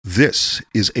This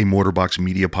is a Mortarbox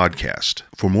Media podcast.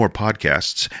 For more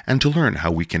podcasts and to learn how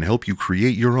we can help you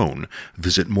create your own,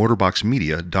 visit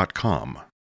mortarboxmedia.com.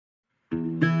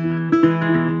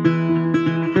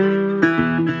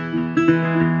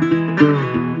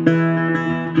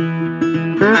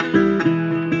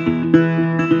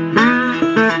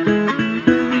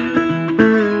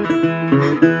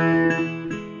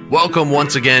 Welcome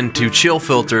once again to Chill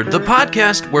Filtered, the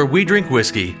podcast where we drink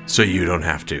whiskey so you don't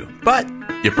have to, but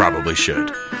you probably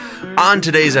should. On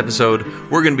today's episode,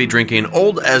 we're going to be drinking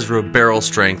Old Ezra Barrel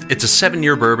Strength. It's a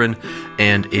 7-year bourbon,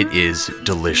 and it is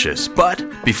delicious. But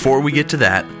before we get to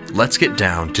that, let's get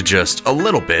down to just a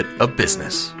little bit of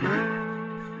business.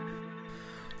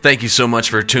 Thank you so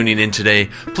much for tuning in today.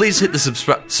 Please hit the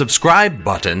subscribe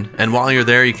button, and while you're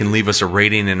there, you can leave us a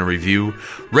rating and a review.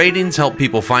 Ratings help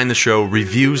people find the show.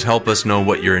 Reviews help us know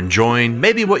what you're enjoying,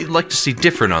 maybe what you'd like to see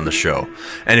different on the show.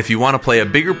 And if you want to play a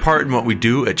bigger part in what we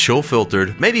do at Chill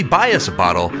Filtered, maybe buy us a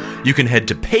bottle, you can head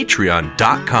to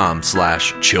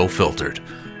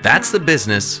patreon.com/chillfiltered. That's the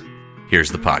business.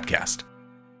 Here's the podcast.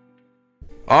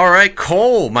 All right,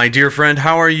 Cole, my dear friend,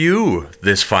 how are you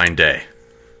this fine day?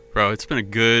 Bro, it's been a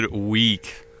good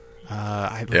week.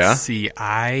 Let's see.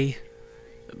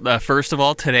 First of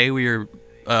all, today we are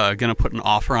going to put an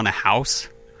offer on a house.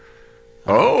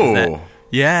 It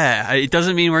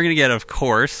doesn't mean we're going to get it, of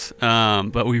course,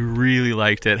 but we really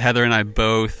liked it. Heather and I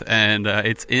both, and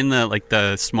it's in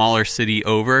the smaller city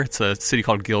over. It's a city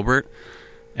called Gilbert,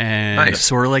 and nice.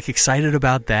 So we're excited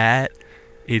about that.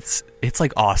 It's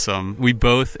awesome.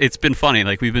 It's been funny.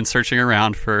 We've been searching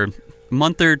around for a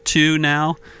month or two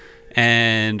now.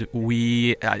 And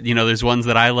we, there's ones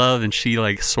that I love and she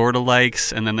sort of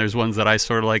likes, and then there's ones that I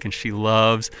sort of like and she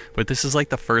loves. But this is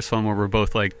the first one where we're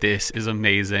both this is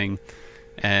amazing,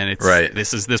 and it's right.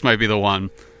 This might be the one.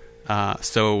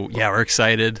 So yeah, we're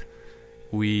excited.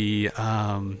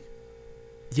 I'm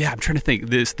trying to think.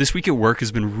 This week at work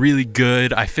has been really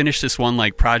good. I finished this one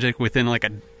project within a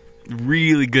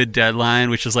really good deadline,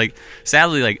 which is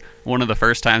sadly one of the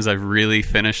first times I've really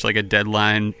finished a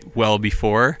deadline well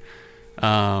before.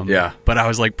 But I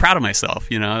was proud of myself,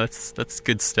 that's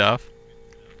good stuff.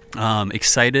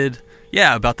 Excited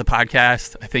about the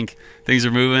podcast. I think things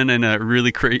are moving in a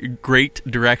really great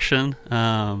direction.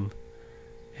 I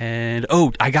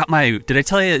got did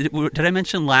I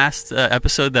mention last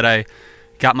episode that I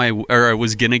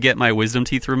was gonna get my wisdom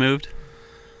teeth removed?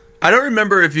 I don't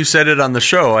remember if you said it on the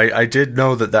show. I did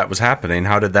know that was happening.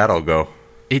 How did that all go?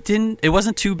 It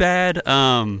wasn't too bad.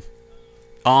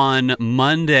 On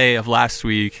Monday of last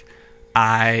week,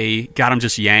 I got them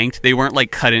just yanked. They weren't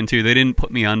cut into. They didn't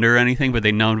put me under or anything, but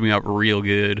they numbed me up real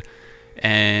good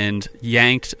and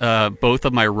yanked both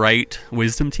of my right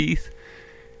wisdom teeth.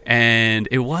 And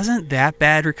it wasn't that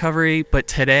bad recovery,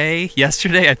 but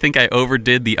yesterday, I think I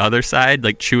overdid the other side,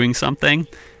 chewing something,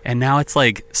 and now it's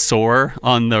sore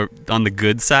on the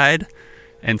good side.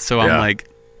 And so I'm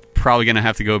probably going to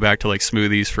have to go back to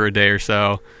smoothies for a day or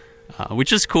so.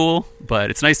 Which is cool, but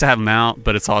it's nice to have them out,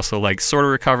 but it's also sort of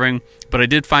recovering. But I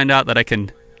did find out that I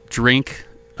can drink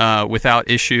without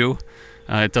issue.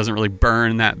 It doesn't really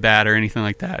burn that bad or anything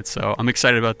like that, so I'm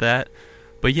excited about that.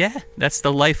 But yeah, that's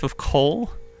the life of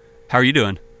Cole. How are you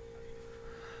doing?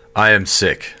 I am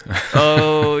sick.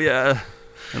 Oh yeah,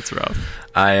 that's rough.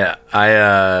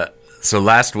 So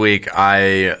last week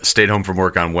I stayed home from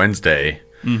work on Wednesday.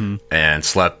 Mm-hmm. And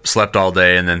slept all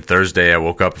day, and then Thursday I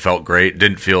woke up, felt great,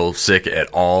 didn't feel sick at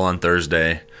all on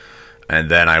Thursday, and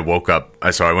then I woke up.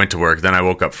 So I went to work. Then I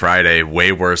woke up Friday,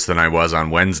 way worse than I was on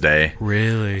Wednesday.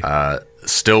 Really?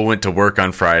 Still went to work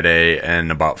on Friday,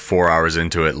 and about 4 hours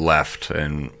into it, left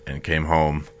and came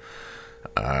home.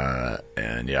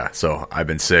 So I've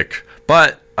been sick,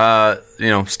 but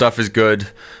stuff is good,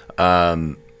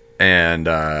 I'm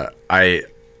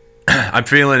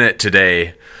feeling it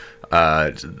today.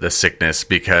 The sickness,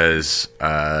 because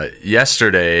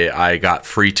yesterday I got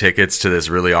free tickets to this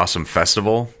really awesome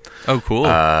festival. Oh, cool.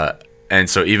 And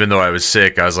so even though I was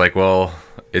sick, I was like, well,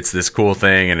 it's this cool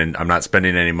thing, and I'm not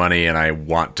spending any money, and I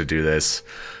want to do this.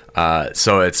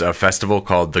 So it's a festival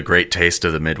called The Great Taste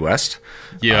of the Midwest.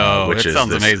 Which is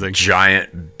sounds this amazing.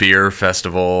 Giant beer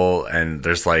festival, and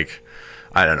there's I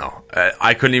don't know.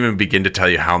 I couldn't even begin to tell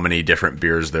you how many different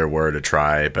beers there were to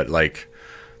try, but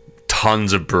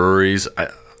tons of breweries.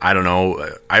 I don't know.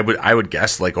 I would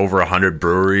guess over 100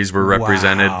 breweries were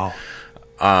represented. Wow.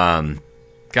 and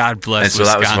God bless so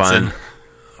Wisconsin. That was fun.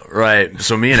 Right.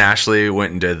 So me and Ashley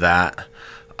went and did that.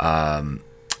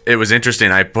 It was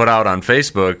interesting. I put out on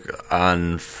Facebook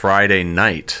on Friday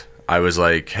night. I was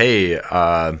like, hey,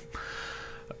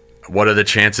 what are the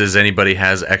chances anybody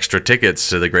has extra tickets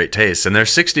to the Great Taste? And they're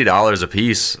 $60 a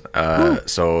piece.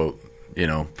 So, you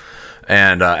know,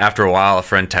 and after a while, a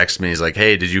friend texted me. He's like,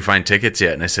 "Hey, did you find tickets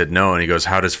yet?" And I said, "No." And he goes,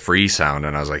 "How does free sound?"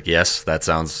 And I was like, "Yes, that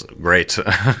sounds great."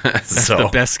 That's the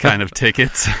best kind of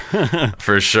tickets.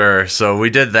 For sure. So we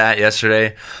did that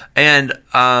yesterday. And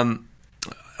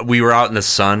we were out in the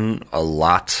sun a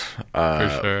lot.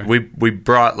 For sure. We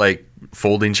brought like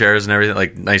folding chairs and everything,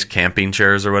 like nice camping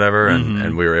chairs or whatever,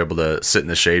 and we were able to sit in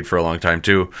the shade for a long time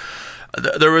too.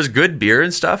 There was good beer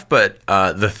and stuff, but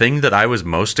the thing that I was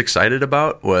most excited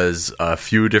about was a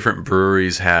few different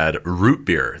breweries had root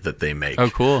beer that they make. Oh,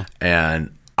 cool.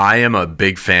 And I am a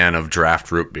big fan of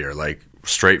draft root beer, like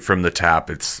straight from the tap.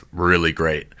 It's really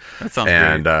great. That sounds great.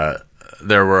 And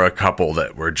there were a couple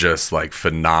that were just like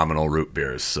phenomenal root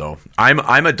beers. So I'm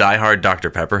a diehard Dr.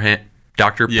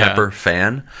 Pepper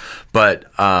fan, but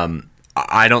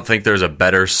I don't think there's a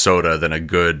better soda than a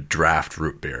good draft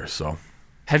root beer. So,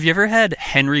 have you ever had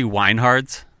Henry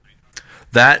Weinhard's?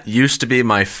 That used to be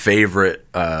my favorite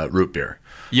root beer.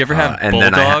 You ever have and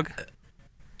Bulldog?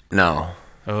 No.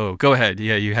 Oh, go ahead.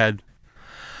 Yeah, you had.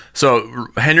 So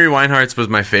Henry Weinhard's was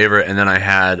my favorite, and then I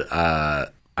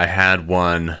had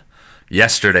one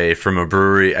yesterday from a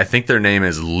brewery. I think their name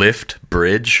is Lift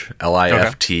Bridge,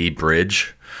 Lift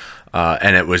Bridge.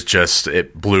 And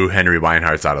it blew Henry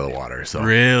Weinhard's out of the water. So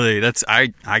really, I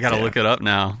gotta look it up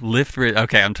now. Lift Bridge.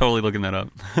 Okay, I'm totally looking that up.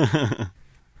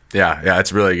 Yeah,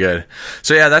 it's really good.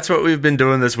 So yeah, that's what we've been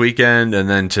doing this weekend, and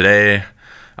then today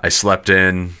I slept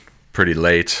in pretty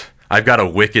late. I've got a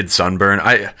wicked sunburn.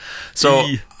 I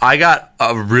got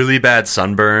a really bad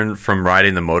sunburn from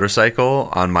riding the motorcycle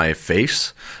on my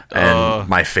face, and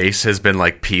my face has been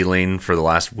like peeling for the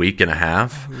last week and a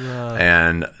half.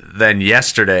 And then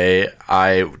yesterday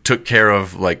I took care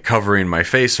of like covering my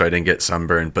face so I didn't get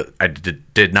sunburned, but I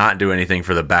did not do anything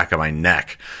for the back of my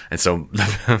neck. And so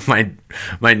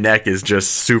my neck is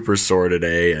just super sore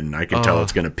today, and I can tell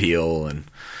it's going to peel, and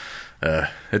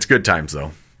it's good times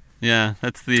though. Yeah,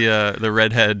 that's the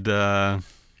redhead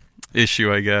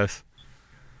issue, I guess.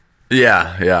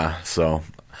 Yeah. So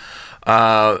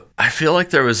I feel like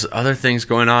there was other things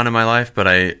going on in my life, but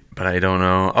I don't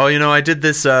know. Oh, I did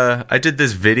this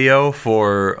video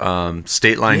for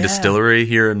State Line Distillery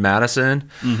here in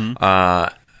Madison,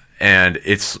 and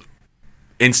it's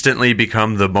instantly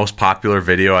become the most popular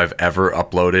video I've ever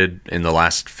uploaded in the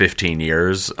last 15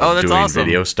 years of doing awesome.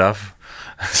 Video stuff.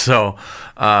 So,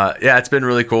 it's been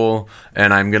really cool,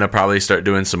 and I'm going to probably start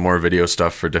doing some more video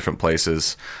stuff for different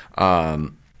places.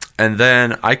 And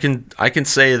then I can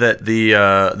say that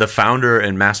the founder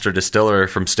and master distiller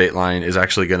from State Line is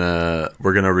actually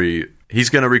he's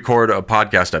going to record a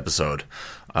podcast episode.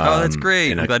 That's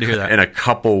great. I'm glad to hear that. In a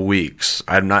couple weeks.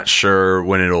 I'm not sure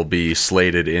when it'll be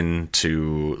slated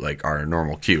into like our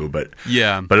normal queue, but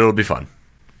it'll be fun.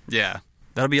 Yeah.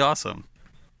 That'll be awesome.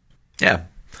 Yeah.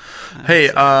 Hey,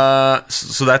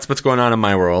 so that's what's going on in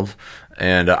my world,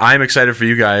 and I'm excited for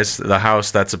you guys. The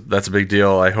house, that's a big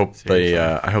deal. I hope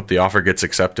the offer gets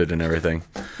accepted and everything.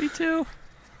 Me too.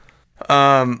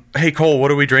 Hey Cole,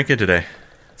 what are we drinking today?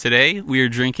 Today we are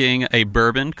drinking a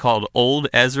bourbon called Old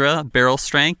Ezra Barrel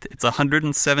Strength. It's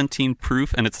 117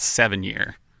 proof, and it's a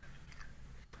 7-year.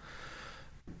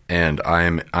 And I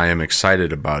am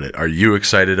excited about it. Are you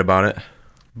excited about it?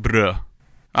 Bruh.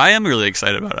 I am really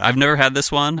excited about it. I've never had this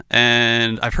one,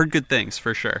 and I've heard good things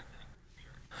for sure.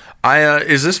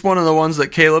 Is this one of the ones that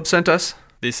Caleb sent us?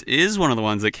 This is one of the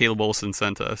ones that Caleb Olson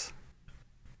sent us.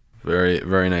 Very,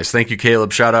 very nice. Thank you,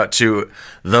 Caleb. Shout out to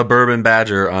the Bourbon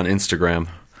Badger on Instagram.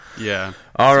 Yeah.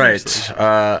 All right.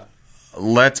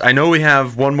 I know we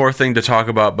have one more thing to talk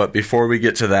about, but before we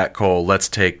get to that, Cole, let's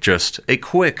take just a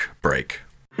quick break.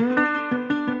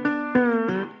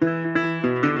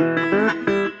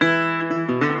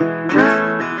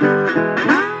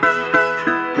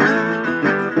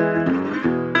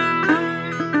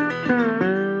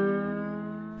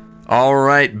 All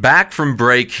right, back from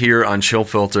break here on Chill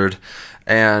Filtered.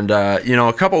 And,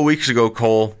 a couple of weeks ago,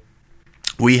 Cole,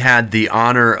 we had the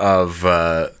honor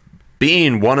of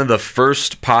being one of the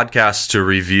first podcasts to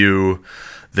review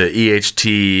the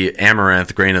EHT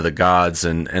Amaranth Grain of the Gods,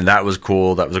 and that was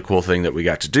cool. That was a cool thing that we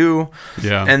got to do.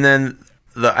 Yeah. And then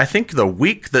I think the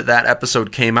week that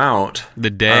episode came out, the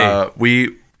day,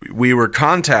 we were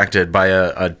contacted by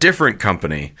a different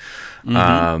company.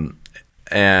 Mm-hmm.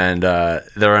 And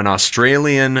they're an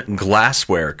Australian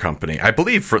glassware company. I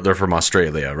believe they're from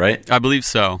Australia, right? I believe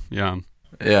so, yeah.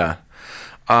 Yeah.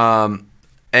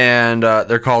 And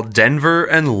they're called Denver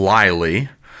and Liley.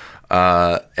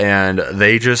 And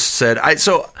they just said...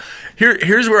 So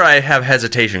here's where I have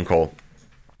hesitation, Cole.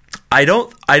 I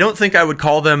don't think I would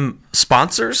call them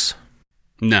sponsors.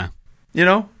 No. You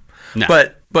know? No.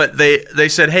 But they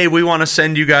said, hey, we want to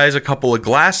send you guys a couple of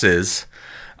glasses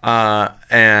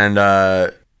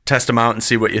and test them out and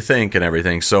see what you think and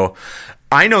everything. So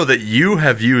I know that you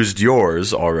have used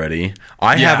yours already.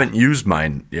 I haven't used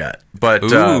mine yet. But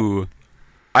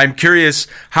I'm curious,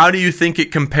 how do you think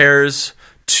it compares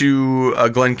to a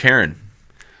Glencairn?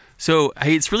 So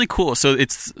it's really cool. So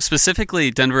it's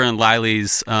specifically Denver and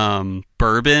Liley's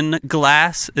bourbon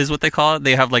glass is what they call it.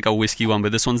 They have like a whiskey one,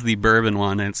 but this one's the bourbon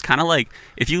one. And it's kind of like,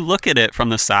 if you look at it from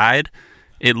the side,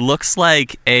 it looks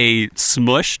like a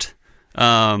smushed,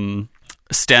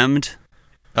 stemmed,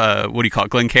 what do you call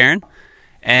it, Glencairn?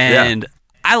 And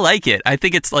I like it. I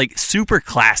think it's like super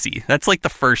classy. That's like the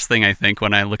first thing I think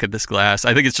when I look at this glass.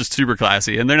 I think it's just super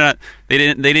classy. And they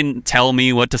didn't tell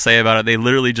me what to say about it. They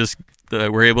literally just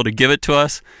were able to give it to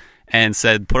us and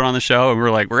said, put it on the show. And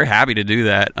we're like, we're happy to do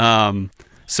that.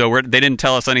 So they didn't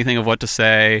tell us anything of what to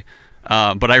say.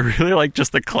 But I really like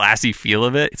just the classy feel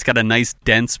of it. It's got a nice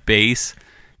dense base.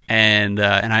 And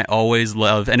I always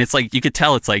love, and it's like, you could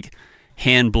tell it's like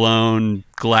hand blown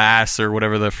glass or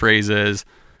whatever the phrase is.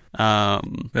 That's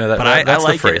I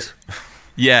like the phrase. It.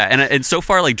 Yeah. And so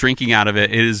far, like drinking out of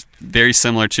it, it is very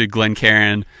similar to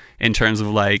Glencairn in terms of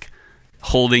like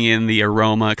holding in the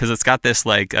aroma, because it's got this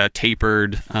like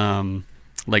tapered,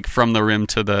 like from the rim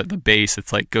to the base,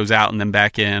 it's like goes out and then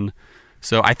back in.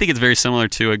 So I think it's very similar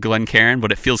to a Glencairn,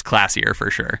 but it feels classier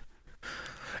for sure.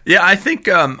 Yeah, I think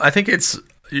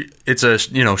it's a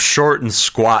short and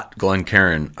squat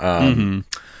Glencairn.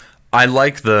 I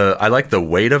like the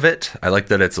weight of it. I like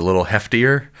that it's a little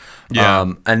heftier.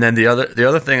 Yeah. And then the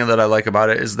other thing that I like about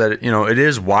it is that it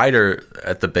is wider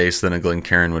at the base than a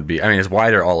Glencairn would be. I mean, it's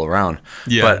wider all around.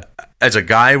 Yeah. But as a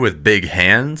guy with big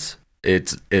hands,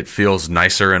 it feels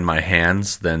nicer in my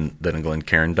hands than a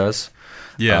Glencairn does.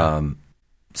 Yeah.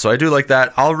 So I do like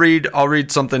that. I'll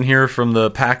read something here from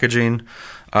the packaging.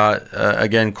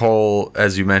 Again, Cole,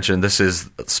 as you mentioned, this is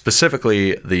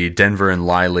specifically the Denver and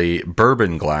Liley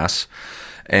bourbon glass.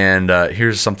 And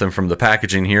here's something from the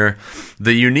packaging here.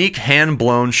 The unique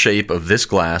hand-blown shape of this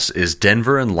glass is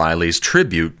Denver and Liley's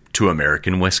tribute to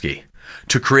American whiskey.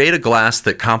 To create a glass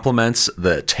that complements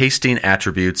the tasting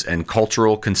attributes and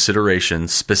cultural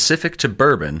considerations specific to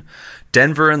bourbon,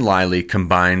 Denver and Liley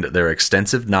combined their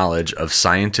extensive knowledge of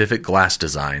scientific glass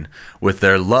design with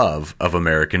their love of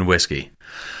American whiskey.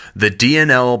 The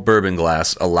D&L bourbon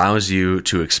glass allows you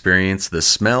to experience the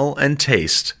smell and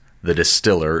taste the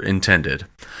distiller intended.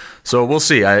 So we'll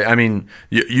see. I mean,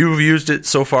 you've used it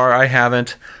so far. I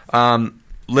haven't.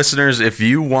 Listeners, if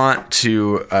you want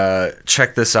to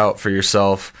check this out for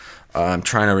yourself, I'm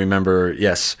trying to remember.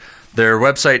 Yes, their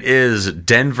website is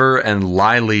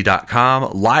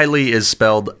denverandliley.com. Liley is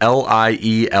spelled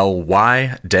Liely.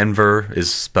 Denver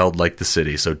is spelled like the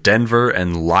city. So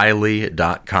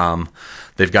denverandliley.com.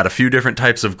 They've got a few different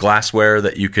types of glassware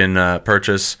that you can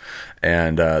purchase,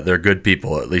 and they're good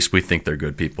people. At least we think they're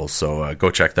good people. So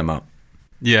go check them out.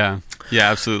 Yeah,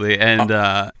 absolutely. And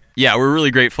we're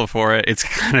really grateful for it. It's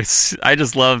kind of, I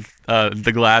just love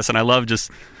the glass, and I love just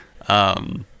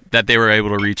that they were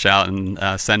able to reach out and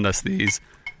send us these.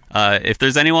 If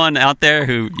there's anyone out there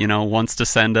who wants to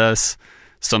send us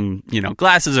some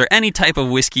glasses or any type of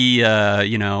whiskey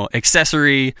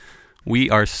accessory,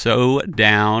 we are so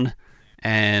down.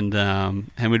 And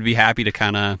would be happy to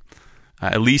kind of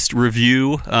at least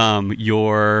review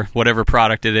your whatever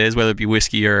product it is, whether it be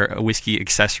whiskey or a whiskey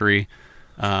accessory.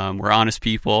 We're honest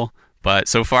people, but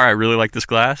so far I really like this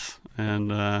glass.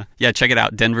 And check it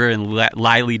out,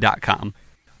 denverandliley.com.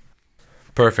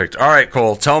 Perfect. All right,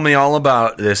 Cole, tell me all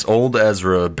about this Old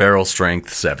Ezra Barrel Strength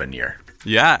 7-year.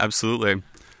 Yeah, absolutely.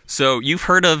 So you've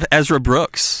heard of Ezra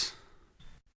Brooks,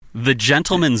 the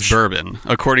gentleman's bourbon,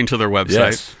 according to their website.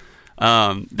 Yes.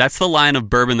 That's the line of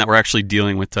bourbon that we're actually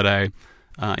dealing with today.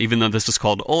 Even though this is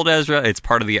called Old Ezra, it's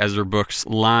part of the Ezra Brooks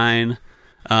line.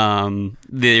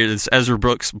 There's Ezra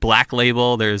Brooks Black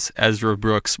Label. There's Ezra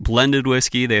Brooks Blended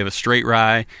Whiskey. They have a straight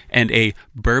rye and a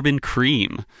bourbon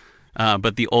cream.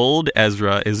 But the Old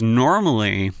Ezra is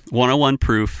normally 101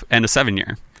 proof and a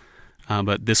 7-year.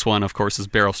 But this one, of course, is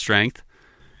barrel strength.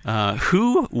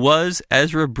 Who was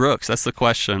Ezra Brooks? That's the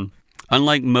question.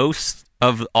 Unlike most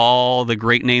of all the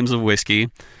great names of whiskey,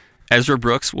 Ezra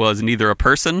Brooks was neither a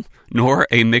person nor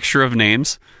a mixture of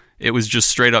names. It was just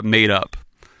straight up made up.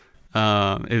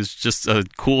 It was just a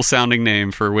cool sounding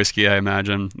name for whiskey, I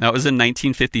imagine. That was in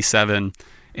 1957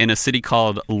 in a city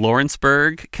called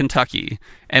Lawrenceburg, Kentucky.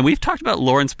 And we've talked about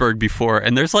Lawrenceburg before,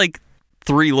 and there's like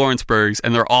 3 Lawrenceburgs,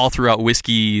 and they're all throughout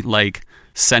whiskey, like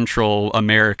Central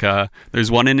America.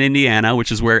 There's one in Indiana,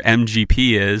 which is where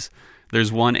MGP is.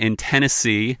 There's one in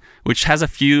Tennessee, which has a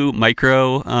few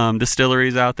micro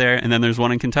distilleries out there, and then there's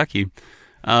one in Kentucky.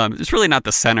 It's really not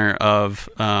the center of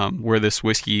where this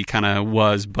whiskey kind of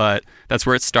was, but that's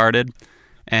where it started.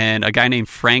 And a guy named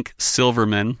Frank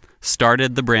Silverman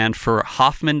started the brand for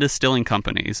Hoffman Distilling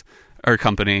Company,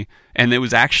 and it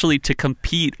was actually to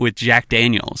compete with Jack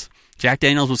Daniels. Jack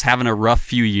Daniels was having a rough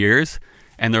few years,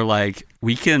 and they're like,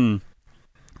 we can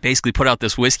basically put out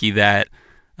this whiskey that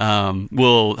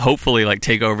will hopefully like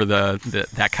take over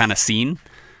that kind of scene.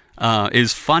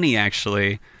 Is funny,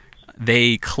 actually.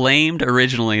 They claimed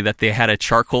originally that they had a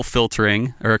charcoal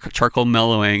filtering or a charcoal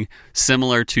mellowing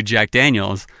similar to Jack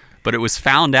Daniels, but it was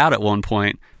found out at one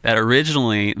point that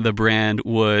originally the brand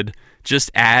would just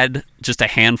add just a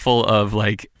handful of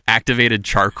like activated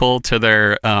charcoal to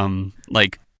their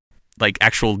like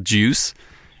actual juice,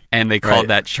 and they called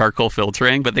that charcoal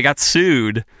filtering. But they got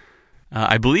sued,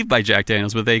 I believe, by Jack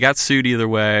Daniels, but they got sued either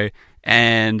way,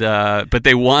 and but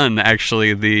they won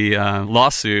actually the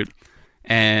lawsuit.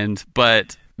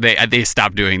 But they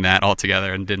stopped doing that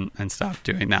altogether and stopped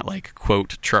doing that like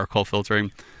quote charcoal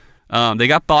filtering. They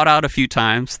got bought out a few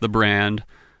times, the brand,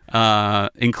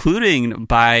 including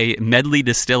by Medley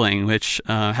Distilling, which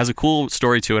has a cool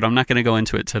story to it. I'm not going to go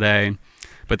into it today,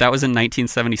 but that was in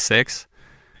 1976.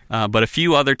 But a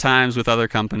few other times with other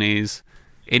companies.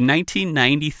 In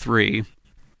 1993,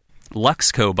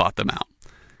 Luxco bought them out.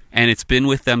 And it's been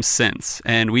with them since.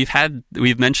 And we've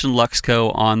mentioned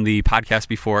Luxco on the podcast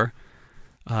before.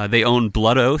 They own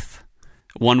Blood Oath.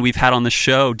 One we've had on the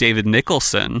show, David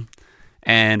Nicholson,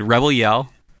 and Rebel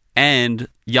Yell, and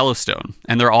Yellowstone.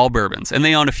 And they're all bourbons. And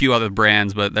they own a few other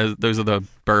brands, but those are the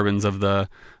bourbons of the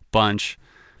bunch.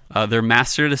 Their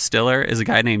master distiller is a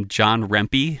guy named John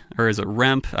Rempe, or is it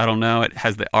Remp? I don't know. It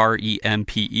has the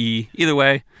R-E-M-P-E. Either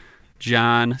way,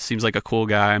 John seems like a cool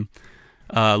guy.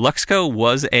 Luxco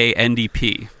was a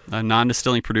NDP, a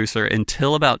non-distilling producer,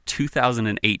 until about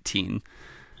 2018.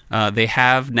 They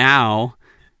have now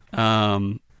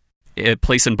a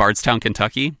place in Bardstown,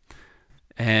 Kentucky,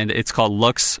 and it's called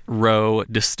Lux Row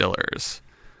Distillers.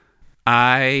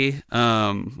 Where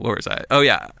was I? Oh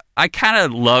yeah, I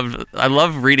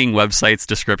love reading websites'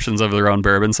 descriptions of their own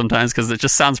bourbon sometimes because it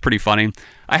just sounds pretty funny.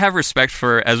 I have respect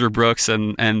for Ezra Brooks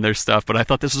and their stuff, but I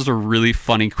thought this was a really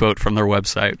funny quote from their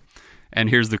website. And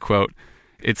here's the quote.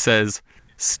 It says,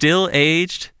 "Still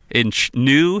aged in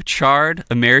new charred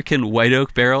American white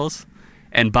oak barrels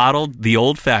and bottled the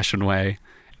old-fashioned way,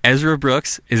 Ezra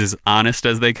Brooks is as honest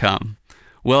as they come."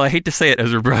 Well, I hate to say it,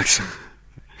 Ezra Brooks,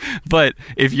 but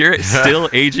if you're still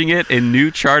aging it in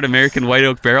new charred American white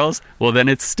oak barrels, well, then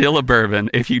it's still a bourbon.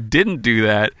 If you didn't do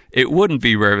that, it wouldn't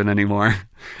be bourbon anymore.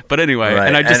 But anyway,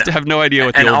 and I just have no idea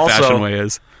what the old-fashioned way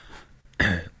is.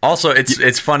 Also,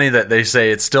 it's funny that they say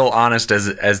it's still honest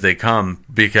as they come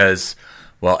because,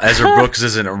 well, Ezra Brooks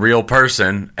isn't a real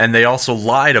person, and they also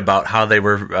lied about how they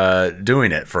were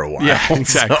doing it for a while. Yeah,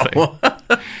 exactly. So.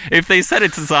 If they said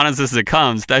it's as honest as it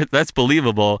comes, that's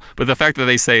believable. But the fact that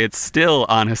they say it's still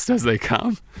honest as they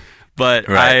come, but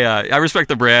I respect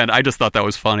the brand. I just thought that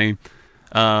was funny.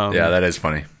 Yeah, that is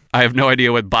funny. I have no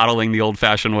idea what bottling the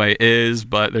old-fashioned way is,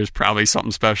 but there's probably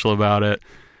something special about it.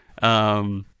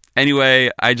 Anyway,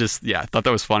 I thought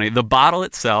that was funny. The bottle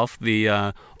itself,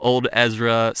 the Old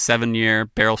Ezra 7-year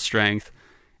barrel strength,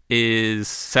 is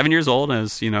 7 years old,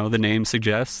 as you know the name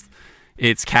suggests.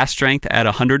 It's cast strength at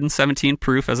 117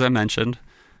 proof, as I mentioned,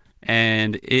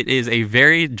 and it is a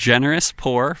very generous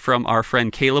pour from our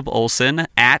friend Caleb Olson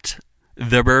at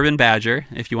The Bourbon Badger,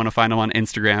 if you want to find him on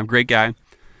Instagram. Great guy.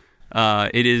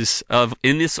 It is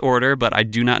in this order, but I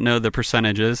do not know the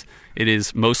percentages. It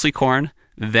is mostly corn,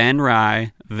 then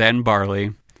rye, then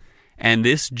barley. And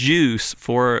this juice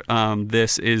for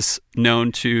this is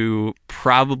known to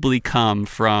probably come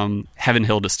from Heaven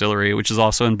Hill Distillery, which is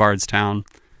also in Bardstown.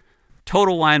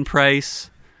 Total wine price,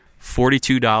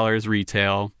 $42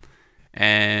 retail.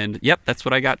 And yep, that's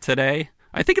what I got today.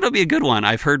 I think it'll be a good one.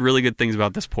 I've heard really good things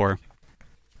about this pour.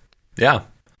 Yeah.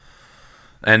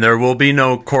 And there will be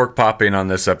no cork popping on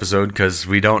this episode because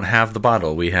we don't have the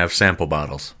bottle. We have sample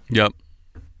bottles. Yep.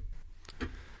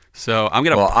 So I'm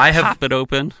going to pop it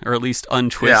open, or at least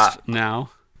untwist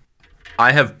now.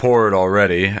 I have poured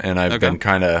already, and I've been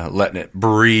kind of letting it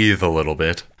breathe a little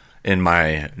bit in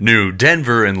my new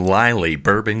Denver and Liley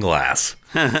bourbon glass.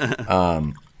 Yeah,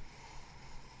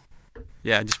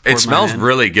 just it smells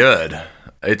really good.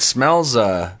 It smells,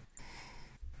 I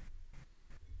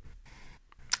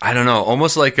don't know,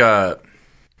 almost like a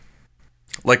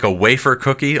wafer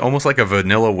cookie, almost like a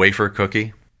vanilla wafer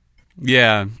cookie.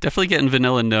 Yeah, definitely getting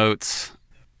vanilla notes.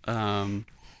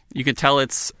 You can tell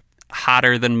it's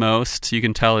hotter than most. You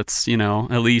can tell it's,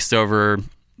 at least over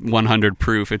 100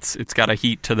 proof. It's got a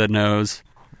heat to the nose.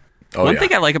 One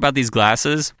thing I like about these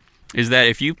glasses is that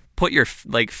if you put your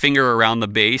finger around the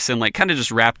base and kind of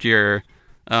just wrapped your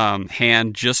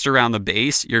hand just around the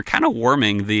base, you're kind of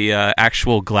warming the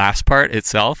actual glass part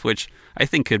itself, which I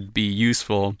think could be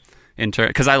useful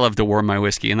because I love to warm my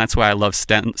whiskey, and that's why I love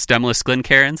stemless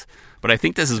Glencairns. But I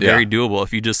think this is very doable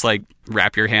if you just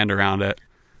wrap your hand around it.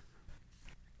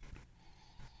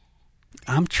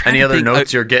 I'm trying. Any other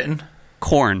notes you're getting?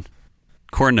 Corn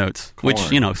notes, which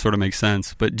sort of makes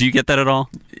sense. But do you get that at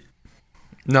all?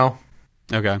 No.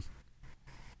 Okay,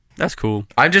 that's cool.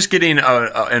 I'm just getting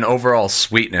an overall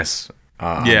sweetness.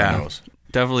 On the nose.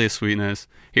 Definitely a sweetness.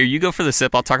 Here, you go for the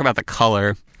sip. I'll talk about the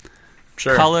color.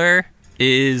 Sure. Color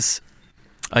is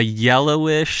a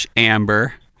yellowish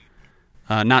amber.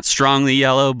 Not strongly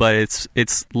yellow, but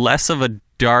it's less of a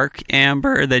dark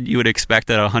amber than you would expect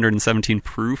at 117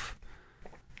 proof.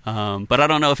 But I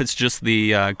don't know if it's just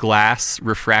the glass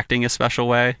refracting a special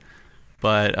way.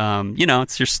 But,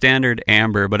 it's your standard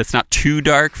amber, but it's not too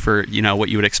dark for, what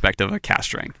you would expect of a cask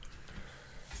strength.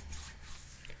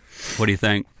 What do you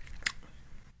think?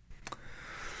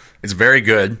 It's very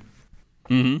good.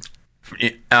 Mm-hmm.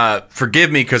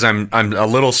 Forgive me because I'm a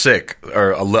little sick,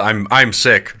 or I'm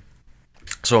sick.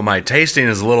 So my tasting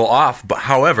is a little off, but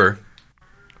however,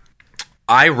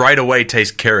 I right away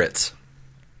taste carrots.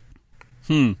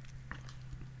 I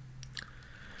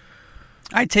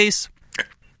taste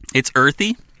it's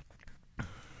earthy.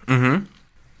 Mm-hmm.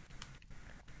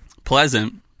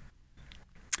 Pleasant.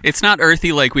 It's not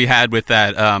earthy like we had with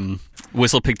that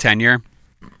Whistle Pig Tenure.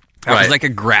 That was like a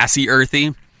grassy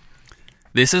earthy.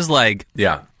 This is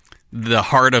the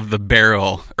heart of the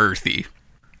barrel earthy.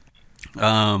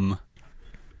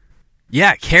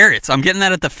 Yeah, carrots. I'm getting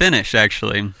that at the finish,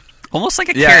 actually. Almost like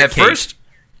a carrot cake.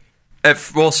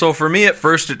 So for me, at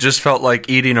first, it just felt like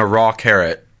eating a raw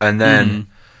carrot. And then,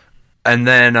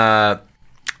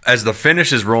 as the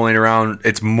finish is rolling around,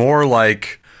 it's more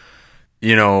like,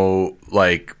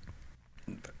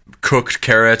 cooked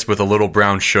carrots with a little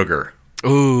brown sugar.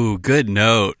 Ooh, good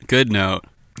note. Good note.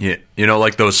 Yeah,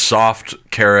 like those soft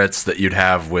carrots that you'd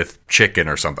have with chicken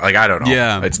or something. I don't know.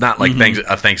 Yeah. It's not like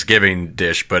a Thanksgiving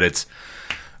dish, but it's,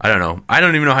 I don't know. I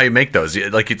don't even know how you make those.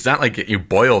 It's not like you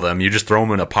boil them. You just throw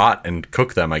them in a pot and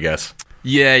cook them, I guess.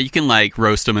 Yeah, you can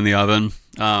roast them in the oven.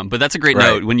 But that's a great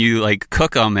note. When you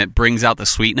cook them, it brings out the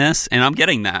sweetness, and I'm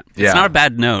getting that. It's not a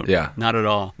bad note. Yeah. Not at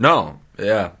all. No.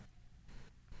 Yeah.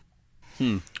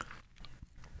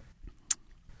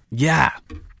 Yeah.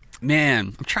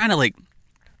 Man, I'm trying to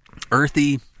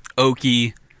earthy,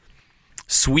 oaky,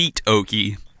 sweet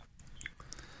oaky.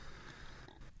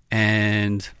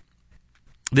 And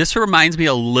this reminds me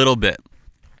a little bit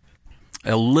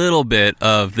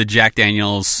of the Jack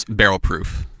Daniel's barrel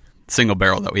proof single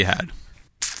barrel that we had.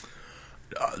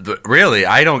 Really?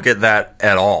 I don't get that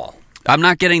at all. I'm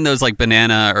not getting those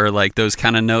banana or those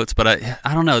kind of notes, but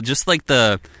I don't know, just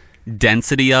the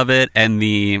density of it and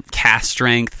the cask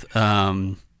strength,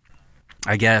 I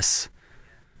guess.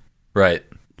 Right.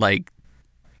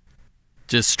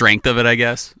 Just strength of it, I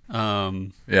guess.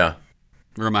 Yeah.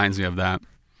 Reminds me of that.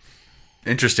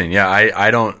 Interesting. Yeah,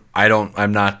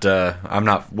 I'm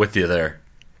not with you there.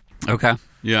 Okay.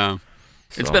 Yeah.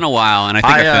 So, it's been a while, and I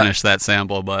think I finished that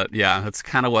sample, but yeah, that's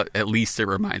kind of what at least it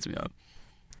reminds me of.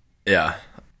 Yeah.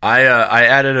 I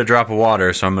added a drop of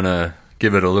water, so I'm going to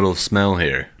give it a little smell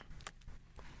here.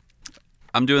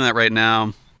 I'm doing that right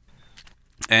now.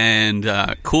 And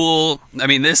cool. I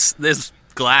mean, this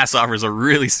glass offers a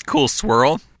really cool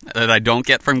swirl that I don't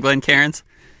get from Glencairns.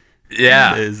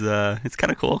 Yeah. It's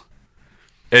kind of cool.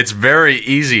 It's very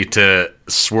easy to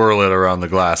swirl it around the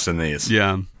glass in these.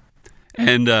 Yeah.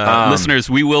 And listeners,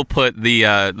 we will put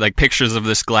the pictures of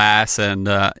this glass and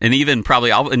even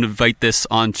probably I'll invite this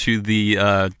onto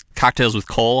the Cocktails with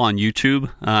Cole on YouTube,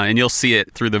 and you'll see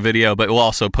it through the video. But we'll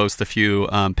also post a few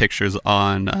pictures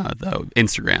on the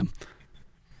Instagram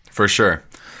for sure.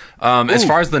 As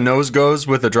far as the nose goes,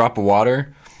 with a drop of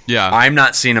water, I'm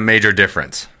not seeing a major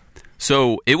difference.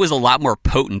 So it was a lot more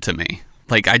potent to me.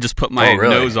 I just put my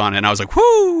nose on it, and I was like,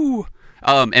 "Whoo!"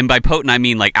 And by potent, I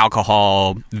mean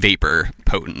alcohol vapor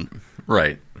potent.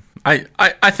 Right.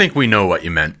 I think we know what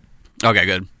you meant. Okay,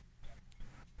 good.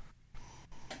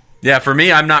 Yeah, for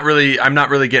me, I'm not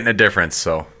really getting a difference.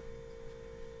 So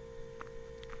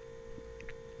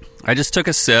I just took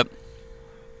a sip.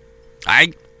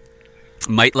 I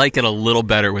might like it a little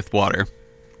better with water.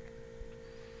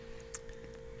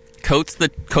 Coats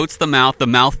the mouth. The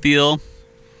mouthfeel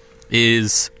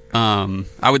is.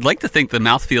 I would like to think the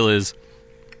mouthfeel is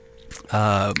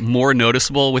more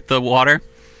noticeable with the water.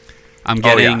 I'm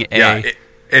getting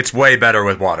it's way better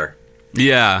with water.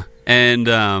 Yeah, and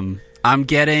I'm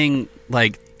getting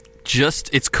like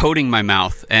it's coating my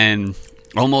mouth and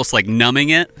almost like numbing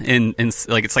it, and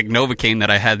like it's like Novocaine that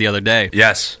I had the other day.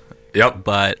 Yes. Yep.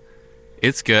 But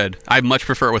it's good. I much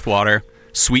prefer it with water.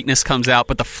 Sweetness comes out,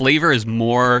 but the flavor is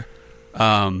more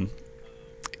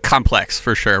complex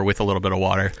for sure with a little bit of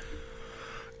water.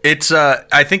 It's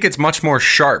I think it's much more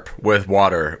sharp with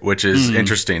water, which is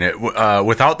interesting. It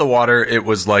without the water, it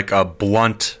was like a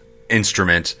blunt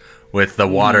instrument. With the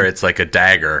water, it's like a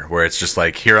dagger, where it's just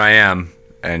like, here I am,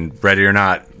 and ready or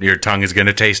not, your tongue is going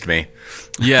to taste me.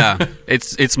 Yeah,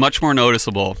 it's much more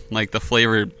noticeable. Like the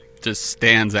flavor just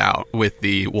stands out with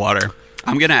the water.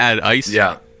 I'm gonna add ice.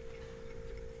 Yeah,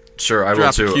 sure, I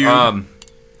Drop will a too. cube.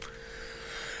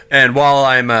 And while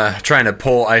I'm trying to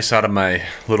pull ice out of my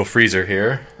little freezer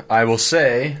here, I will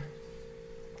say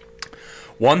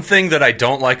one thing that I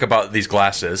don't like about these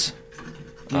glasses.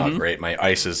 Oh, great! My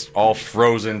ice is all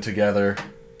frozen together.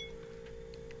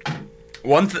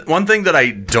 One thing that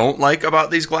I don't like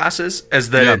about these glasses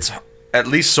is that it's, at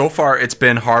least so far, it's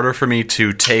been harder for me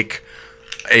to take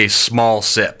a small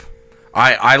sip.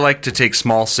 I like to take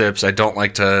small sips. I don't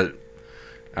like to,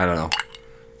 I don't know,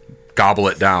 gobble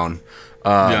it down.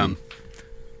 And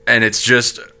it's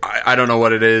just, I don't know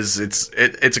what it is.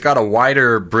 It's got a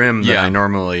wider brim than I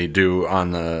normally do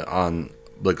on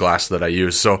the glass that I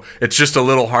use. So it's just a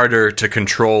little harder to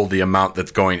control the amount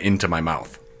that's going into my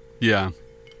mouth. Yeah.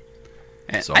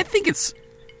 So. I think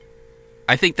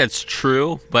that's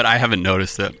true, but I haven't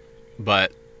noticed it.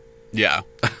 But yeah.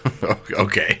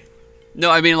 Okay. No,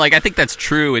 I mean, like, I think that's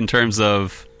true in terms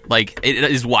of, like, it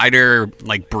is wider,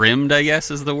 like, brimmed, I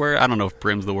guess is the word. I don't know if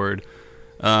brim's the word.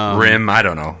 Rim, I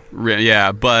don't know.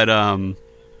 Yeah, but,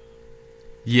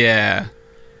 yeah.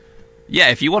 Yeah,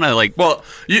 if you want to, like, well,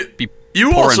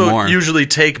 you also more. Usually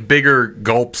take bigger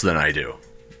gulps than I do.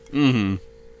 Mm-hmm.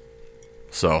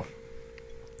 So,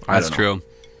 that's true.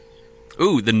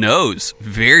 Ooh, the nose.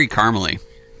 Very caramely.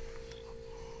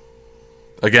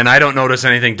 Again, I don't notice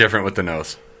anything different with the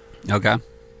nose. Okay.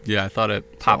 Yeah, I thought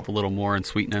it popped a little more in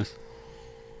sweetness.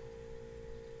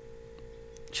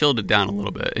 Chilled it down a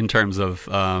little bit in terms of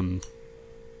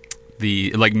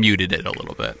muted it a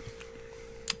little bit.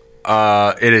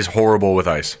 It is horrible with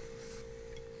ice.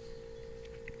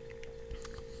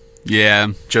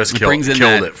 Yeah. Just killed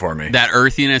it for me. That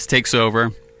earthiness takes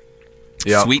over.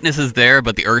 Yep. Sweetness is there,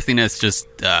 but the earthiness just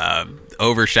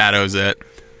overshadows it.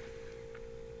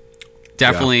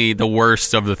 Definitely the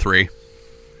worst of the three.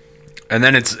 And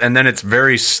then it's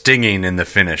very stinging in the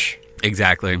finish.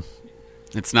 Exactly.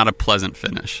 It's not a pleasant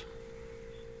finish.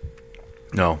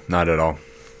 No, not at all.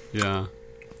 Yeah.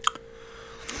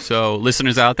 So,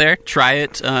 listeners out there, try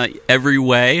it every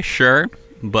way, sure.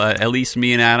 But at least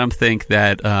me and Adam think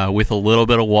that with a little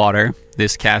bit of water,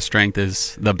 this cast strength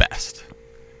is the best.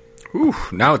 Ooh,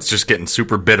 now it's just getting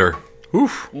super bitter.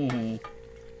 Oof. Mm-hmm.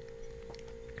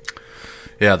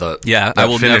 Yeah, I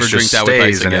will never drink that with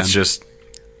ice again. And it's just,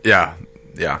 yeah.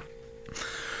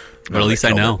 But at least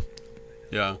I know.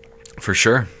 Yeah. For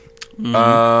sure.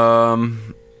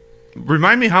 Mm-hmm.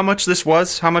 Remind me how much this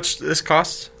was? How much this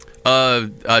costs?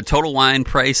 Total wine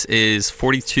price is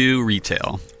 $42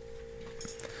 retail.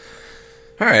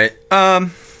 All right.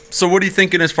 So what are you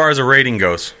thinking as far as a rating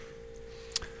goes?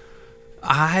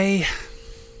 I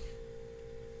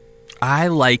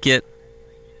like it.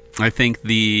 I think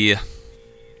the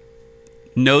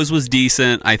nose was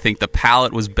decent. I think the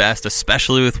palate was best,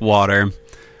 especially with water.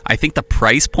 I think the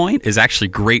price point is actually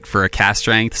great for a cast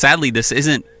strength. Sadly, this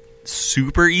isn't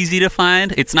super easy to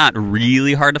find. It's not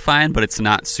really hard to find, but it's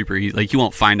not super easy. Like, you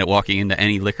won't find it walking into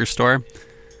any liquor store.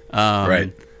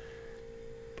 Right.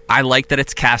 I like that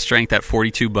it's cast strength at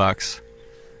 $42.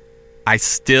 I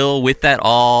still, with that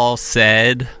all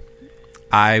said,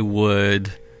 I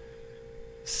would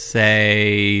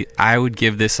say I would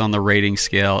give this on the rating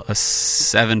scale a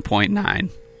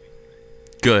 7.9.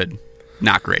 Good,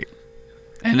 not great.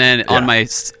 And then on my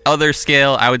other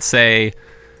scale, I would say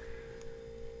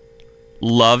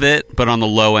love it, but on the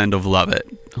low end of love it.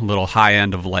 A little high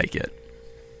end of like it.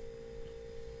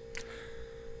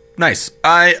 Nice.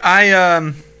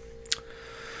 I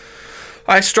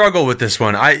struggle with this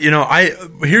one.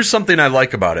 Here's something I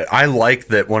like about it. I like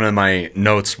that one of my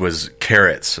notes was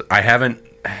carrots. I haven't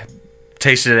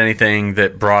tasted anything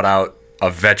that brought out a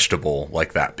vegetable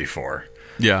like that before.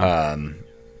 Yeah.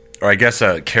 Or I guess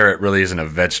a carrot really isn't a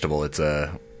vegetable. It's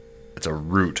a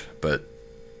root, but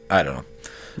I don't know.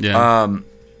 Yeah.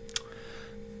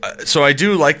 So I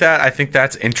do like that. I think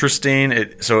that's interesting.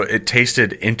 It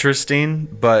tasted interesting,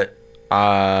 but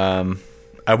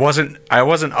I wasn't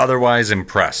otherwise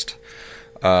impressed.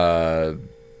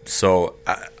 So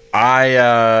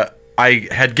I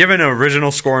had given an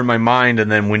original score in my mind,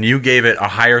 and then when you gave it a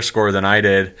higher score than I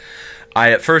did,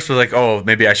 I at first was like, oh,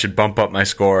 maybe I should bump up my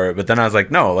score. But then I was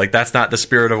like, no, like that's not the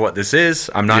spirit of what this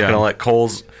is. I'm not going to let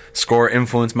Cole's score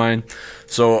influence mine.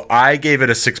 So I gave it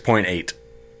a 6.8.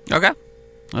 Okay.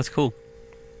 That's cool.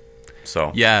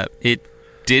 So yeah, it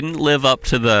didn't live up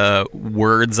to the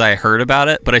words I heard about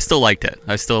it, but I still liked it.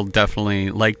 I still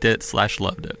definitely liked it /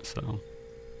 loved it. So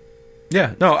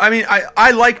yeah, no, I mean,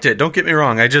 I liked it. Don't get me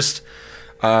wrong. I just,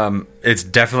 it's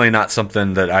definitely not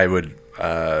something that I wouldn't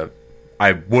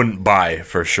buy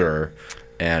for sure,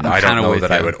 and I don't know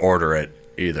that I would order it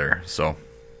either. So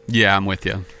yeah, I'm with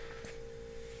you.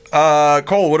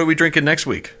 Cole, what are we drinking next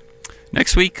week?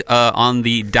 Next week on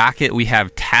the docket we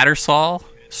have Tattersall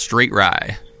Straight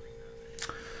Rye.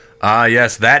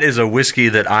 Yes, that is a whiskey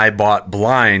that I bought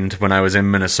blind when I was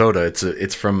in Minnesota.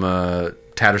 It's from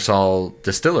Tattersall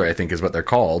Distillery, I think is what they're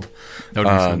called. That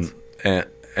would make sense.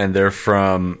 And they're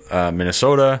from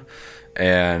Minnesota.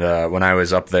 And when I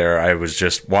was up there, I was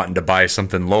just wanting to buy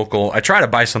something local. I try to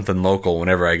buy something local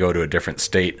whenever I go to a different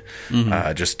state,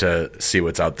 just to see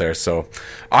what's out there. So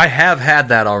I have had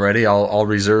that already. I'll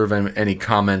reserve any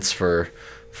comments for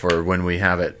when we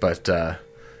have it. But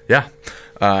yeah,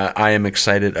 I am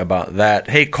excited about that.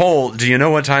 Hey, Cole, do you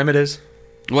know what time it is?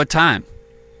 What time?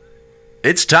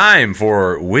 It's time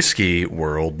for Whiskey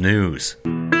World News.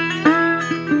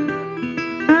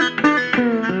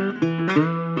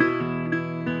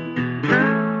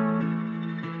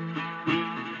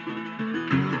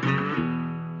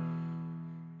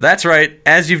 That's right.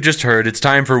 As you've just heard, it's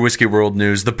time for Whiskey World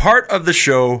News, the part of the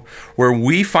show where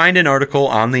we find an article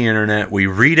on the internet, we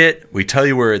read it, we tell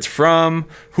you where it's from,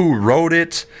 who wrote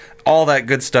it, all that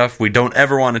good stuff. We don't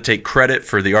ever want to take credit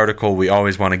for the article. We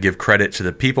always want to give credit to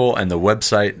the people and the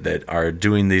website that are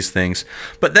doing these things.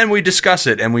 But then we discuss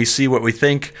it and we see what we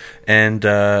think, and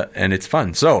it's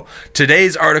fun. So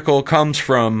today's article comes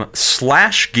from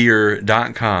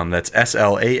slashgear.com. That's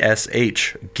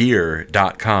SLASH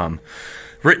gear.com.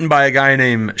 Written by a guy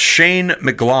named Shane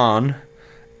McGlone,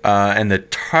 and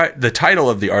the title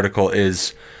of the article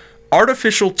is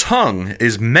 "Artificial Tongue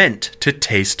is Meant to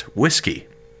Taste Whiskey."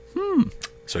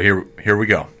 So here we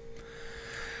go.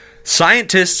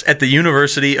 Scientists at the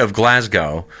University of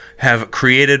Glasgow have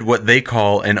created what they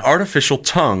call an artificial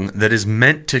tongue that is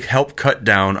meant to help cut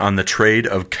down on the trade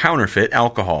of counterfeit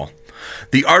alcohol.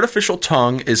 The artificial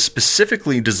tongue is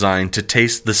specifically designed to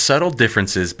taste the subtle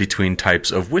differences between types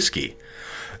of whiskey.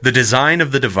 The design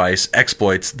of the device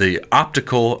exploits the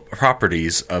optical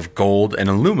properties of gold and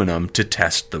aluminum to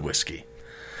test the whiskey.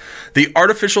 The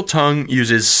artificial tongue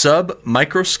uses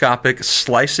sub-microscopic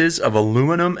slices of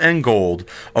aluminum and gold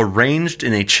arranged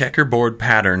in a checkerboard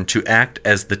pattern to act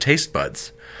as the taste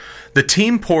buds. The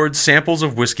team poured samples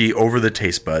of whiskey over the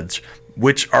taste buds,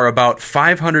 which are about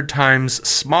 500 times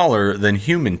smaller than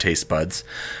human taste buds,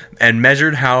 and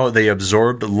measured how they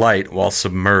absorbed light while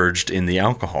submerged in the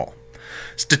alcohol.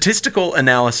 Statistical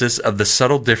analysis of the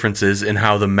subtle differences in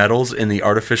how the metals in the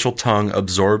artificial tongue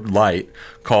absorbed light,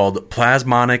 called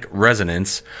plasmonic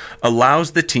resonance,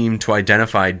 allows the team to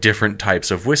identify different types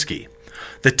of whiskey.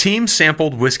 The team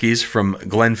sampled whiskeys from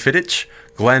Glenfiddich,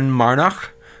 Glenmarnock,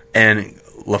 and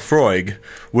Laphroaig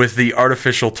with the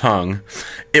artificial tongue.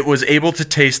 It was able to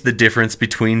taste the difference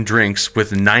between drinks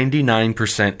with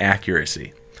 99%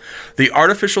 accuracy. The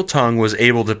artificial tongue was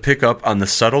able to pick up on the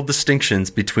subtle distinctions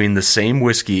between the same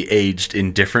whiskey aged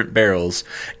in different barrels,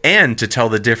 and to tell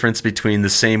the difference between the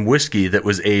same whiskey that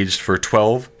was aged for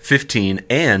 12, 15,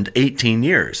 and 18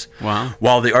 years. Wow.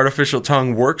 While the artificial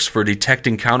tongue works for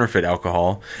detecting counterfeit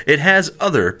alcohol, it has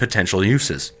other potential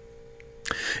uses.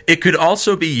 It could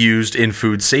also be used in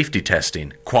food safety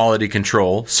testing, quality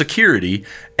control, security,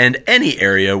 and any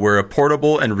area where a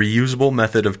portable and reusable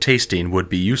method of tasting would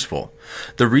be useful.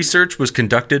 The research was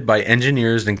conducted by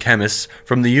engineers and chemists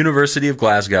from the University of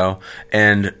Glasgow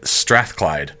and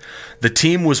Strathclyde. The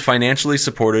team was financially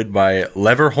supported by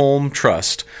Leverhulme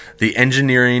Trust, the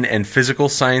Engineering and Physical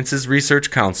Sciences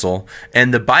Research Council,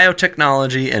 and the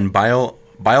Biotechnology and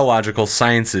Biological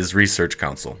Sciences Research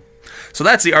Council. So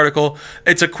that's the article.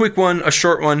 It's a quick one, a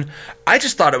short one. I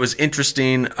just thought it was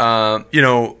interesting.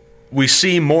 We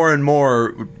see more and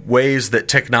more ways that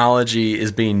technology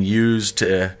is being used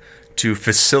to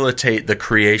facilitate the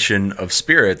creation of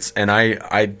spirits, and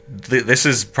this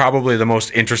is probably the most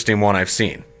interesting one I've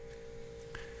seen.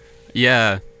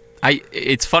 Yeah,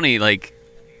 it's funny. Like,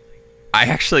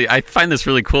 I find this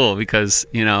really cool because,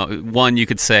 one, you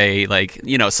could say like,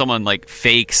 someone like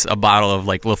fakes a bottle of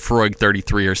like Lafroig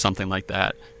 33 or something like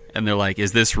that. And they're like,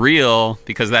 is this real?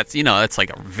 Because that's like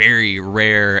a very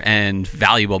rare and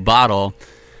valuable bottle.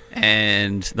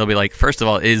 And they'll be like, first of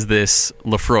all, is this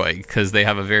Lafroig? Because they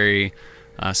have a very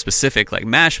specific like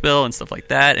mash bill and stuff like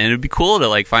that. And it'd be cool to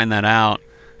like find that out,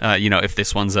 if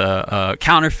this one's a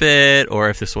counterfeit or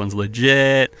if this one's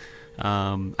legit.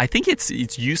 I think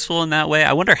it's useful in that way.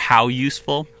 I wonder how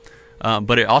useful.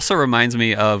 But it also reminds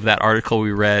me of that article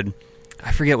we read.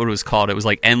 I forget what it was called. It was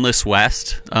like Endless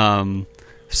West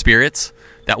spirits.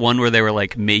 That one where they were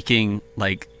like making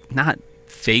like not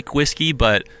fake whiskey,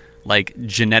 but like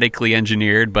genetically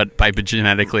engineered. But by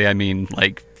genetically, I mean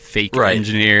like fake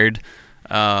engineered.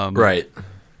 Right.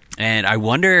 And I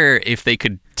wonder if they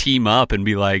could team up and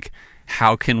be like,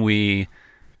 how can we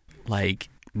like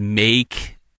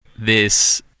make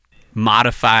this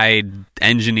modified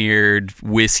engineered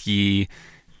whiskey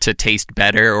to taste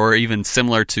better or even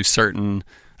similar to certain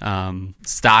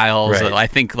styles. Right. I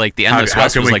think like the Endless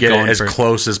West was like going as for,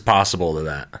 close as possible to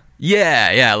that.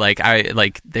 Yeah,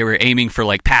 like they were aiming for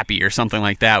like Pappy or something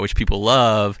like that, which people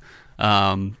love.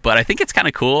 But I think it's kind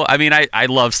of cool. I mean, I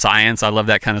love science. I love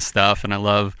that kind of stuff, and I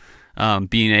love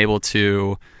being able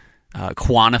to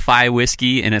quantify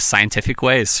whiskey in a scientific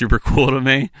way is super cool to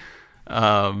me.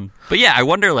 But yeah, I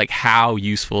wonder like how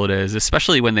useful it is,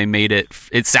 especially when they made it.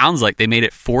 It sounds like they made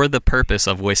it for the purpose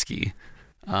of whiskey.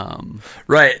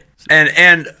 Right.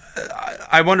 And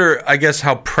I wonder, I guess,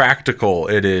 how practical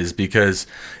it is because,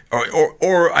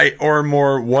 or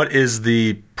more, what is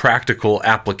the practical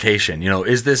application?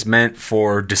 Is this meant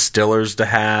for distillers to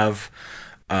have?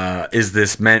 Is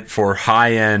this meant for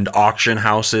high-end auction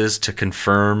houses to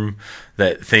confirm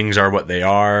that things are what they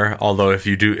are? Although if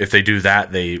they do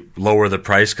that, they lower the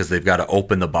price because they've got to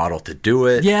open the bottle to do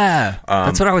it. Yeah,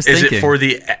 that's what I was thinking.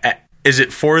 Is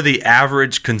it for the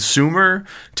average consumer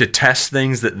to test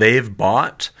things that they've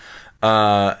bought?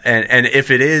 And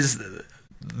if it is,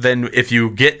 then if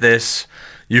you get this,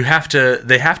 they have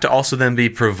to also then be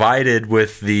provided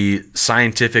with the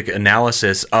scientific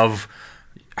analysis of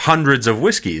hundreds of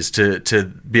whiskeys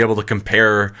to be able to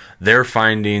compare their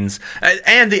findings.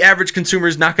 And the average consumer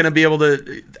is not going to be able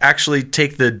to actually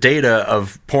take the data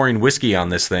of pouring whiskey on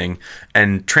this thing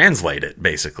and translate it,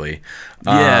 basically.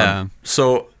 Yeah.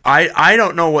 So I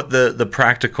don't know what the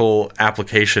practical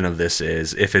application of this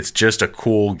is, if it's just a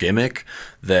cool gimmick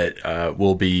that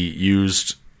will be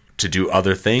used to do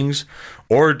other things,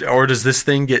 or does this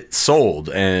thing get sold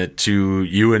to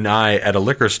you and I at a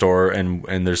liquor store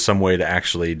and there's some way to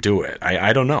actually do it?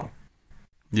 I don't know.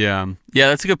 Yeah,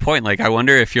 that's a good point. Like, I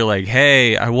wonder if you're like,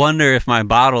 hey, I wonder if my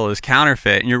bottle is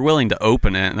counterfeit, and you're willing to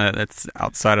open it. And that's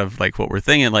outside of like what we're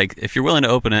thinking. Like, if you're willing to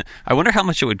open it, I wonder how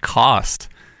much it would cost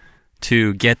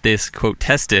to get this quote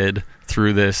tested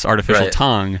through this artificial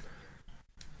tongue.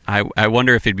 I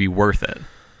wonder if it'd be worth it.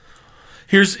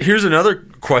 Here's another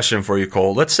question for you,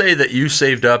 Cole. Let's say that you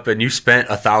saved up and you spent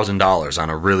 $1,000 on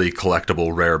a really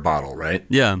collectible rare bottle, right?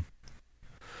 Yeah.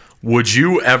 Would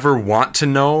you ever want to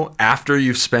know after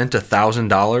you've spent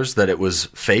 $1,000 that it was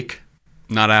fake?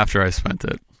 Not after I spent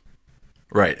it.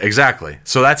 Right, exactly.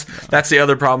 So that's the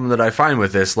other problem that I find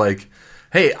with this. Like,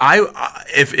 hey,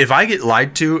 if I get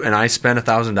lied to and I spend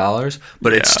 $1,000,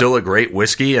 but it's still a great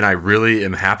whiskey and I really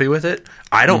am happy with it,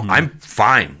 I'm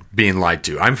fine being lied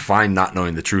to. I'm fine not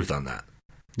knowing the truth on that.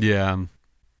 Yeah.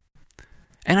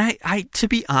 And I to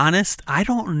be honest, I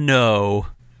don't know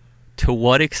to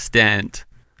what extent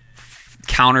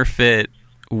counterfeit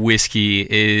whiskey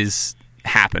is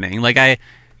happening. Like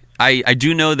I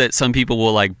do know that some people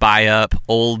will like buy up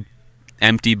old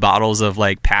empty bottles of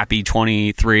like Pappy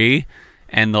 23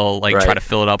 and they'll like try to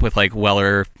fill it up with like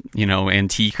Weller,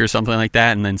 antique or something like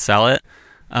that and then sell it.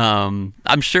 I'm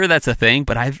sure that's a thing,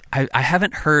 but I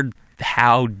haven't heard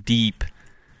how deep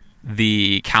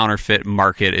the counterfeit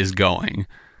market is going.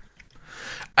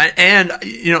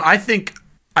 I think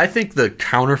the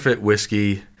counterfeit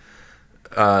whiskey,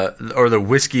 or the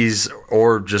whiskeys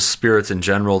or just spirits in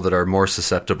general that are more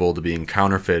susceptible to being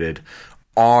counterfeited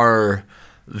are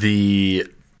the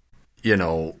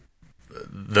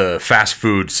fast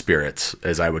food spirits,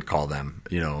 as I would call them.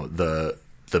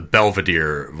 The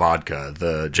Belvedere vodka,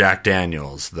 the Jack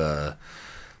Daniels, the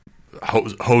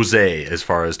Jose, as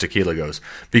far as tequila goes,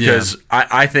 because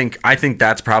I think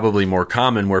that's probably more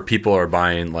common, where people are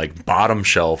buying like bottom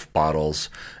shelf bottles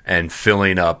and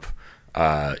filling up,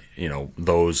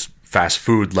 those fast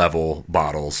food level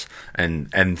bottles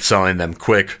and selling them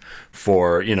quick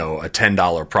for a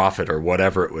 $10 profit or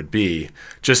whatever it would be,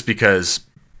 just because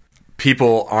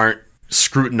people aren't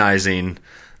scrutinizing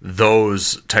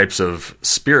those types of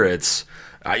spirits,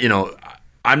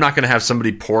 I'm not going to have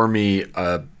somebody pour me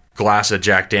a glass of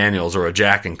Jack Daniels or a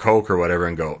Jack and Coke or whatever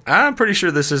and go, I'm pretty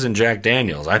sure this isn't Jack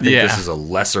Daniels. I think this is a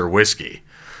lesser whiskey.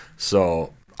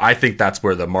 So I think that's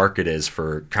where the market is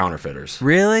for counterfeiters.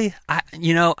 Really?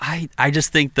 I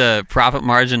just think the profit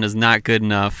margin is not good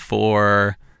enough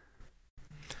for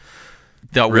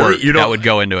the work that would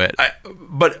go into it.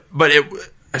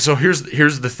 So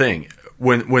here's the thing.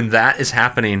 When that is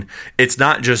happening, it's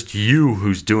not just you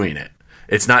who's doing it.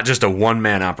 It's not just a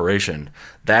one-man operation.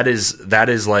 That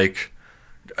is like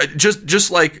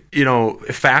just like,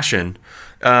 fashion.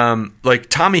 Like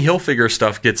Tommy Hilfiger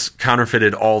stuff gets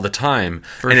counterfeited all the time,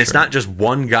 it's not just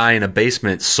one guy in a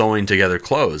basement sewing together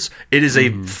clothes. It is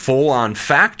a full-on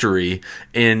factory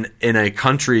in a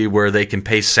country where they can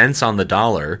pay cents on the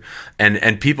dollar,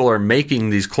 and people are making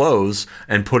these clothes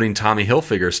and putting Tommy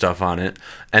Hilfiger stuff on it,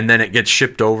 and then it gets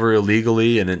shipped over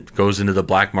illegally and it goes into the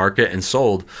black market and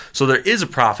sold. So there is a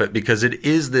profit because it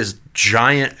is this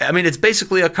giant. I mean, it's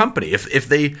basically a company. If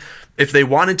they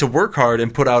wanted to work hard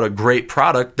and put out a great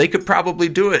product, they could probably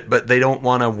do it, but they don't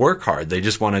want to work hard. They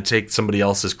just want to take somebody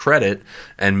else's credit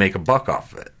and make a buck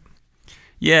off of it.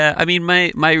 Yeah, I mean,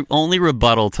 my only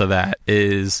rebuttal to that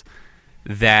is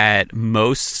that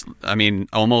almost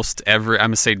every, I'm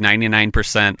going to say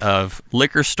 99% of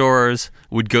liquor stores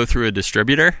would go through a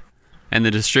distributor, and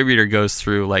the distributor goes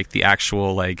through like the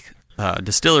actual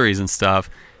distilleries and stuff.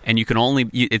 And you can only,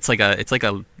 it's like a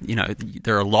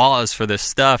there are laws for this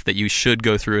stuff that you should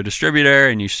go through a distributor,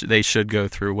 and they should go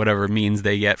through whatever means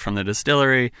they get from the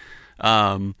distillery.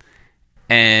 And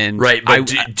right,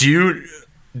 but do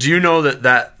you know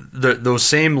that those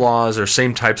same laws or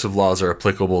same types of laws are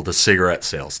applicable to cigarette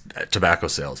sales, tobacco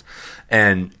sales,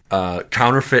 and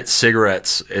counterfeit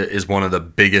cigarettes is one of the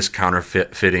biggest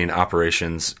counterfeiting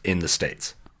operations in the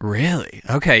States. Really?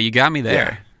 Okay, you got me there.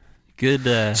 Yeah. Good.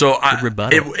 Good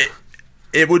rebuttal.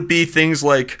 It would be things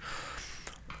like,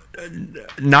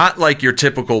 not like your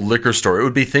typical liquor store. It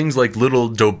would be things like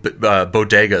little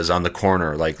bodegas on the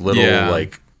corner, like little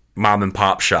like mom and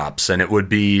pop shops, and it would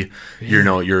be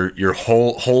your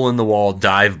hole in the wall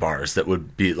dive bars that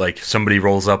would be like somebody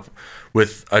rolls up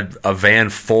with a van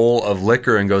full of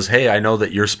liquor and goes, hey, I know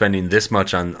that you're spending this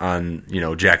much on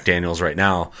Jack Daniels right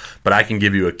now, but I can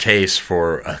give you a case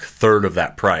for a third of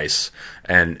that price,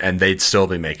 and they'd still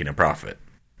be making a profit.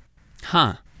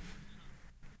 Huh.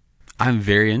 I'm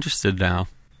very interested now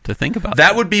to think about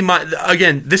that. Would be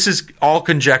again, this is all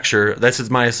conjecture. This is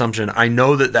my assumption. I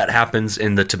know that happens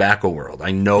in the tobacco world.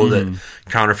 I know that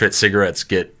counterfeit cigarettes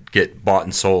get bought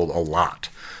and sold a lot.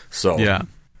 So yeah.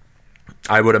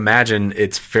 I would imagine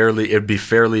it'd be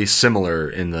fairly similar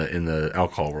in the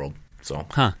alcohol world. So,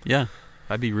 yeah,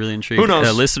 I'd be really intrigued. Who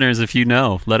knows? Listeners, if you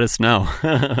know, let us know.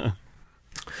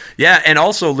 Yeah, and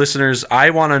also listeners, I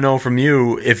want to know from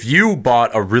you, if you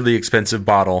bought a really expensive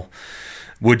bottle,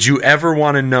 would you ever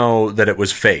want to know that it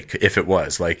was fake? If it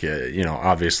was, like,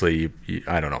 obviously,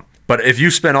 I don't know. But if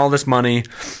you spent all this money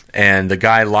and the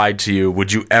guy lied to you,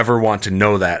 would you ever want to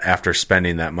know that after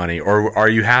spending that money? Or are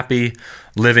you happy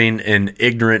living in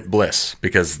ignorant bliss?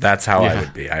 Because that's how I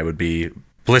would be. I would be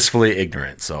blissfully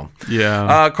ignorant. So,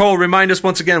 yeah. Cole, remind us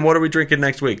once again, what are we drinking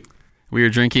next week? We are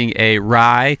drinking a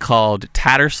rye called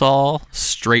Tattersall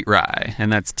Straight Rye,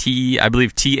 and that's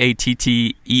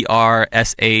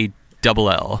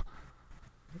TATTERSALL.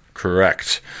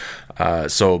 Correct.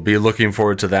 So be looking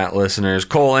forward to that, listeners.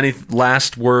 Cole, any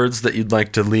last words that you'd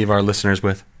like to leave our listeners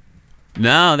with?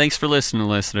 No, thanks for listening,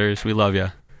 listeners. We love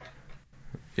you.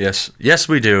 Yes,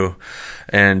 we do.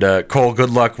 And Cole, good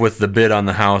luck with the bid on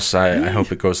the house. I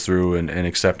hope it goes through and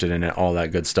accepted and all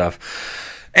that good stuff.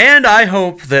 And I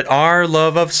hope that our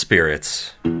love of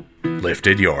spirits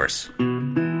lifted yours.